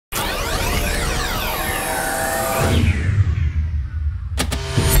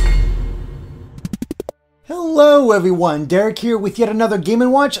Hello everyone, Derek here with yet another Game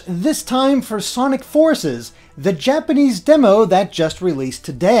 & Watch, this time for Sonic Forces, the Japanese demo that just released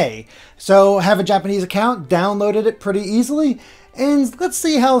today. So, have a Japanese account, downloaded it pretty easily, and let's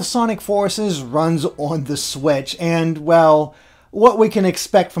see how Sonic Forces runs on the Switch, and, well, what we can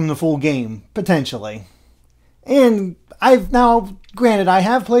expect from the full game, potentially. And granted, I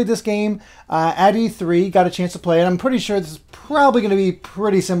have played this game at E3, got a chance to play it. I'm pretty sure this is probably going to be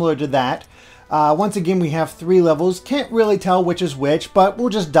pretty similar to that. Once again, we have 3 levels. Can't really tell which is which, but we'll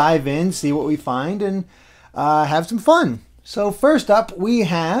just dive in, see what we find, and have some fun. So first up, we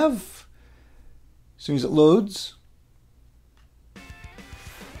have, as soon as it loads,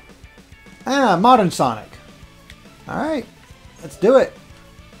 Modern Sonic. Alright, let's do it.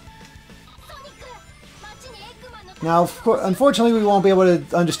 Now, unfortunately, we won't be able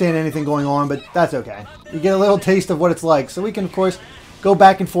to understand anything going on, but that's okay. You get a little taste of what it's like. So we can, of course, go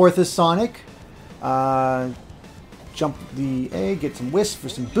back and forth as Sonic. Jump the A, get some wisp for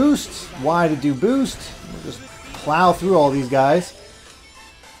some boosts. Y to do boost. We'll just plow through all these guys.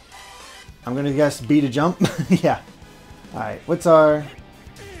 I'm going to guess B to jump. Yeah. Alright, what's our...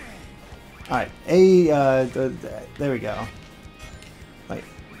 Alright, A, there we go. Wait.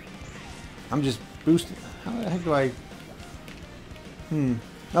 I'm just boosting... How the heck do I...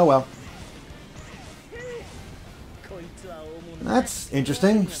 Oh well. That's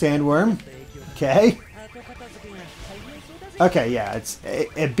interesting. Sandworm. Okay. Okay, yeah, it's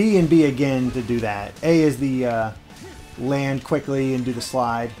a B and B again to do that. A is the land quickly and do the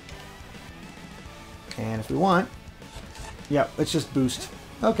slide. And if we want... Yep, let's just boost.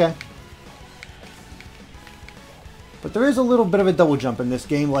 Okay. But there is a little bit of a double jump in this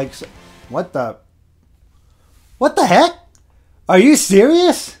game, like... What the... What the heck? Are you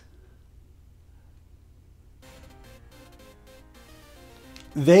serious?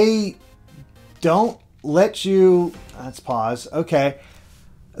 They don't let you... Let's pause. Okay.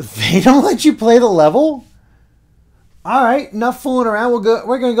 They don't let you play the level? Alright, enough fooling around.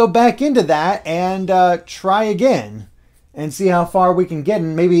 We're going to go back into that and try again. And see how far we can get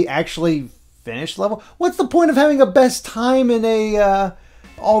and maybe actually finish the level. What's the point of having a best time in a...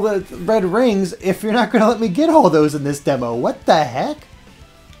 all the red rings if you're not going to let me get all those in this demo? What the heck?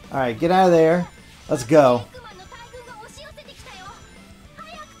 Alright, get out of there. Let's go.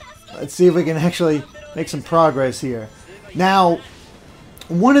 Let's see if we can actually make some progress here. Now,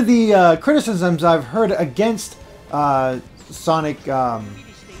 one of the criticisms I've heard against Sonic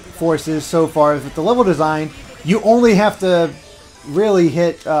Forces so far is that the level design, you only have to really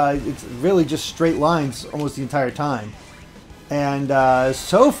hit, it's really just straight lines almost the entire time. And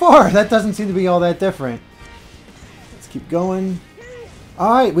so far, that doesn't seem to be all that different. Let's keep going.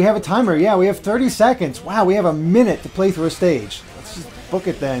 Alright, we have a timer. Yeah, we have 30 seconds. Wow, we have a minute to play through a stage. Let's just book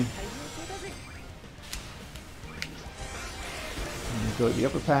it then. Go to the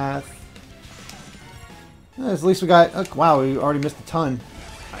upper path. At least we got... Oh, wow, we already missed a ton.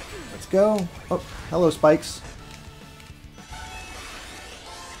 Alright, let's go. Oh, hello, spikes.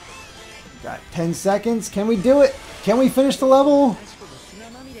 Got 10 seconds. Can we do it? Can we finish the level?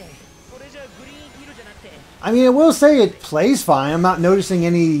 I mean, I will say it plays fine. I'm not noticing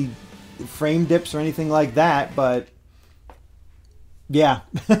any frame dips or anything like that, but... Yeah.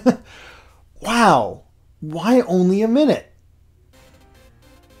 Wow. Why only a minute?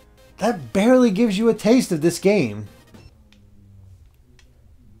 That barely gives you a taste of this game.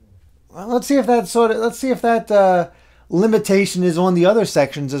 Well, let's see if that limitation is on the other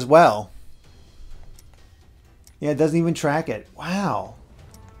sections as well. Yeah, it doesn't even track it. Wow.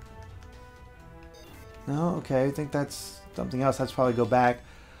 No, okay, I think that's something else. Let's probably go back.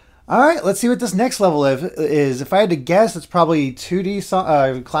 Alright, let's see what this next level is. If I had to guess, it's probably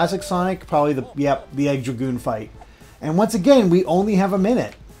 2D Classic Sonic, probably the Egg Dragoon fight. And once again, we only have a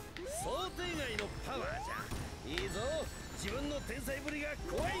minute.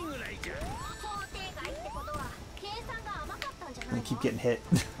 I keep getting hit.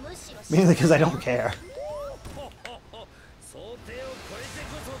 Mainly because I don't care.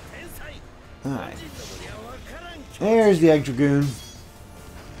 Alright. There's the Egg Dragoon.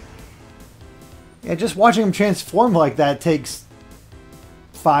 Yeah, just watching him transform like that takes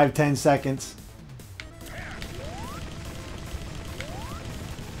 5-10 seconds.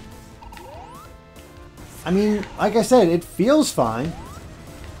 I mean, like I said, it feels fine.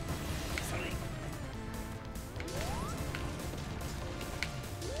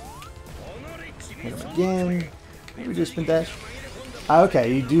 Hit him again. Maybe do a spin dash.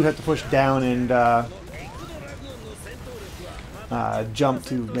 Okay, you do have to push down and jump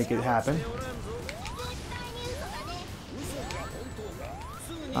to make it happen.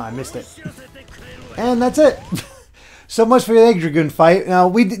 I missed it. And that's it. So much for the Egg Dragoon fight. Now,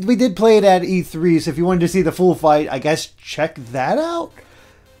 we did play it at E3, so if you wanted to see the full fight, I guess check that out.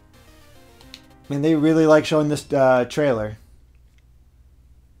 I mean, they really like showing this trailer.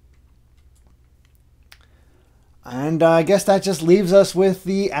 And I guess that just leaves us with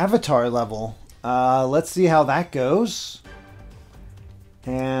the Avatar level. Let's see how that goes.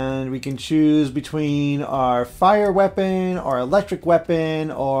 And we can choose between our fire weapon, our electric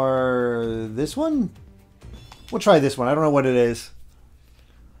weapon, or this one? We'll try this one. I don't know what it is.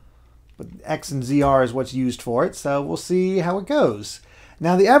 But X and ZR is what's used for it, so we'll see how it goes.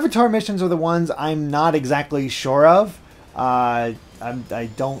 Now, the Avatar missions are the ones I'm not exactly sure of. I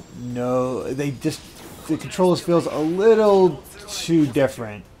don't know. The controls feels a little too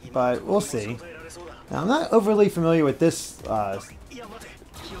different, but we'll see. Now, I'm not overly familiar with this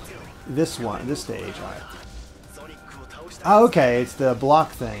this stage. All right. Oh, okay, it's the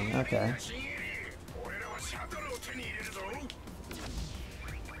block thing. Okay.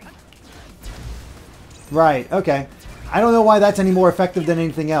 Right, okay. I don't know why that's any more effective than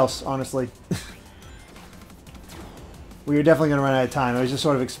anything else, honestly. We are definitely going to run out of time. I was just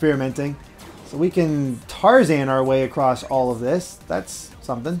sort of experimenting. So we can Tarzan our way across all of this. That's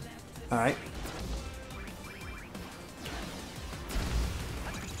something. Alright.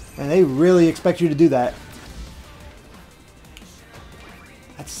 And they really expect you to do that.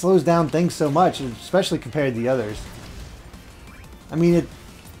 That slows down things so much, especially compared to the others. I mean, it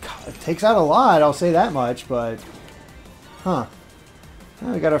takes out a lot, I'll say that much, but... Huh.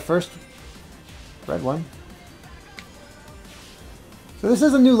 Well, we got our first red one. So this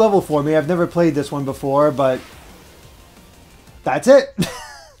is a new level for me. I've never played this one before, but... That's it!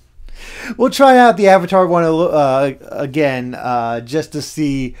 We'll try out the Avatar one again, just to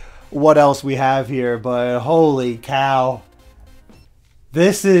see what else we have here, but holy cow.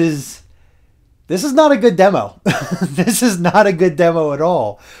 This is not a good demo. This is not a good demo at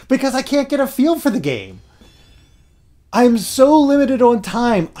all, because I can't get a feel for the game. I'm so limited on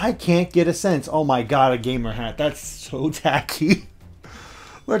time, I can't get a sense. Oh my god, a gamer hat. That's so tacky.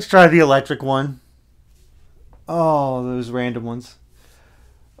 Let's try the electric one. Oh, those random ones.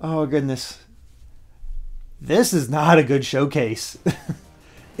 Oh, goodness. This is not a good showcase.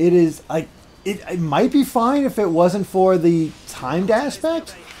 It is, like, it might be fine if it wasn't for the timed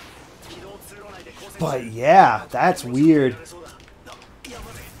aspect. But yeah, that's weird.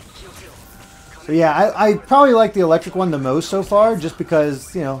 So yeah, I probably like the electric one the most so far, just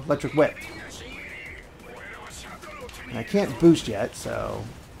because, you know, electric whip. And I can't boost yet, so...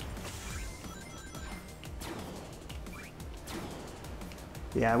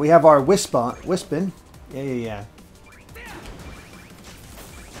 Yeah, we have our Wispin. Yeah.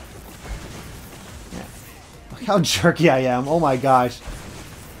 Look how jerky I am. Oh my gosh.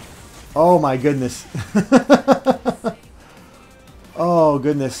 Oh my goodness. Oh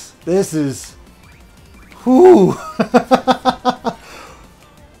goodness. This is... Whew.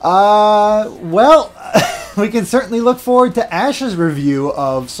 Well, we can certainly look forward to Ash's review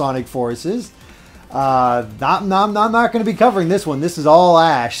of Sonic Forces. I'm not going to be covering this one. This is all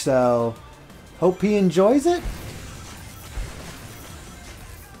Ash, so hope he enjoys it.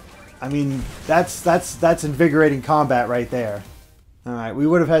 I mean, that's invigorating combat right there. All right, we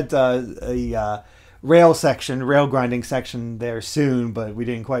would have had a rail grinding section there soon, but we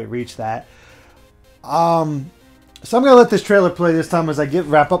didn't quite reach that. So I'm going to let this trailer play this time as I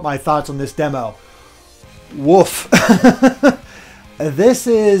wrap up my thoughts on this demo. Woof. This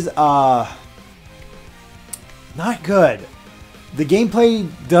is not good. The gameplay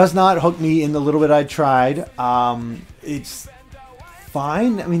does not hook me in the little bit I tried. It's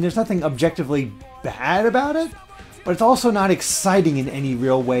fine. I mean, there's nothing objectively bad about it, but it's also not exciting in any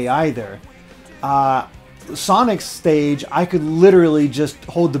real way either. Sonic's stage, I could literally just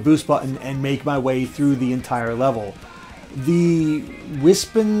hold the boost button and make my way through the entire level. The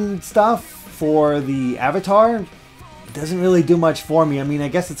Wispin stuff for the Avatar doesn't really do much for me. I mean, I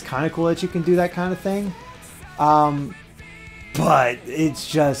guess it's kind of cool that you can do that kind of thing. But it's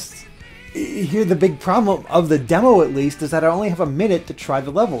just... Here, the big problem of the demo, at least, is that I only have a minute to try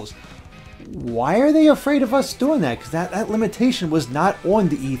the levels. Why are they afraid of us doing that? Because that limitation was not on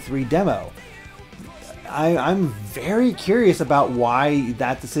the E3 demo. I'm very curious about why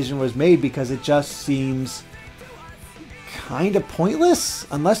that decision was made, because it just seems kind of pointless,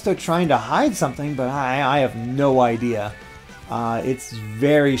 unless they're trying to hide something, but I have no idea. It's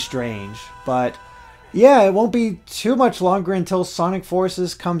very strange, but yeah, it won't be too much longer until Sonic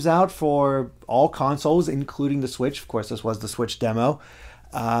Forces comes out for all consoles, including the Switch. Of course, this was the Switch demo.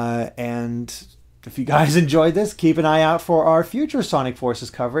 And if you guys enjoyed this, keep an eye out for our future Sonic Forces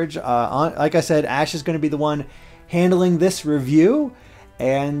coverage. Like I said, Ash is going to be the one handling this review.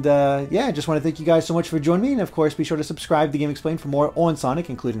 And yeah, just want to thank you guys so much for joining me. And of course, be sure to subscribe to GameXplain for more on Sonic,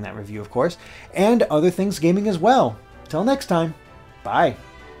 including that review, of course, and other things gaming as well. Till next time, bye.